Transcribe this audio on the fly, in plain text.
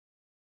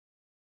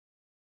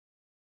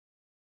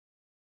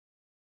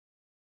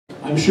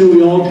I'm sure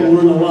we all can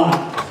learn a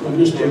lot from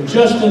Mr.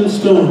 Justin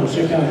Stone.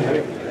 Check out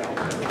here.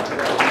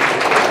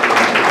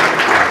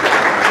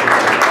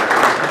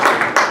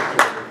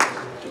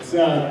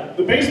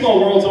 The baseball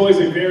world's always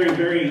a very,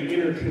 very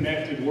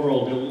interconnected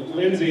world.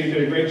 Lindsay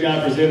did a great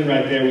job presenting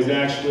right there, was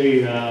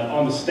actually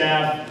on the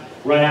staff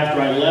right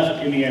after I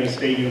left Indiana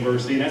State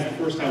University, and that's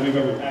the first time we've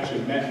ever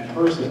actually met in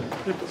person.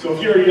 So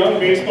if you're a young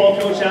baseball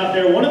coach out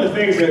there, one of the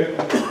things that,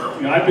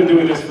 you know, I've been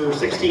doing this for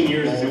 16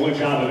 years, it's the only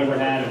job I've ever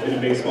had. I've been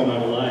in baseball my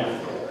whole life.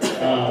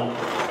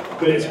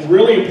 But it's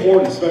really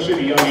important, especially at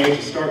a young age,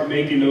 to start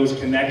making those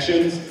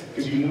connections,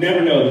 because you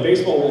never know. The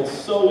baseball world's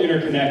so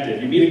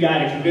interconnected. You meet a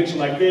guy at a convention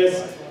like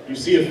this, you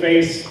see a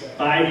face,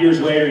 5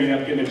 years later, you end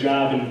up getting a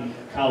job in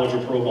college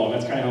or pro ball.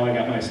 That's kind of how I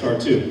got my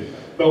start too.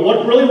 But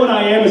what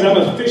I am is I'm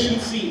an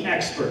efficiency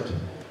expert.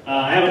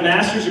 I have a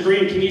master's degree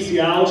in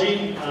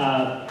kinesiology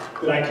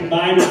that I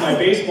combined with my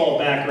baseball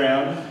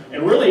background.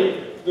 And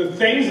really, the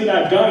things that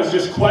I've done is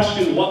just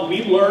question what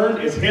we've learned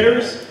as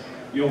hitters.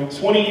 You know,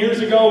 20 years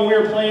ago we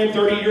were playing,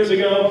 30 years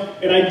ago,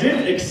 and I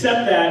didn't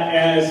accept that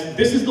as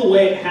this is the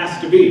way it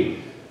has to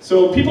be.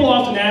 So people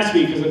often ask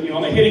me, because, you know,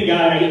 I'm a hitting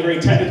guy and I get very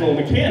technical in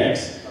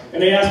mechanics,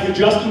 and they ask me,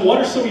 Justin, what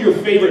are some of your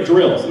favorite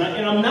drills? And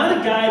I'm not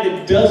a guy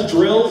that does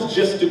drills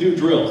just to do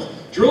drills.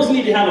 Drills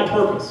need to have a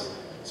purpose.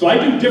 So I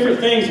do different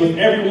things with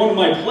every one of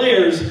my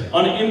players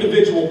on an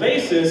individual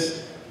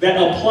basis that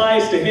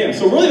applies to him.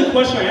 So really the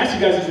question I ask you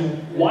guys is,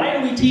 why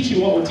are we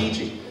teaching what we're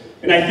teaching?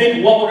 And I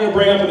think what we're going to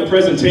bring up in the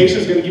presentation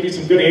is going to give you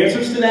some good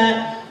answers to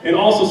that, and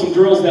also some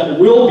drills that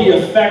will be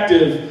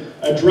effective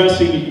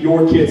addressing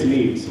your kids'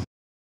 needs.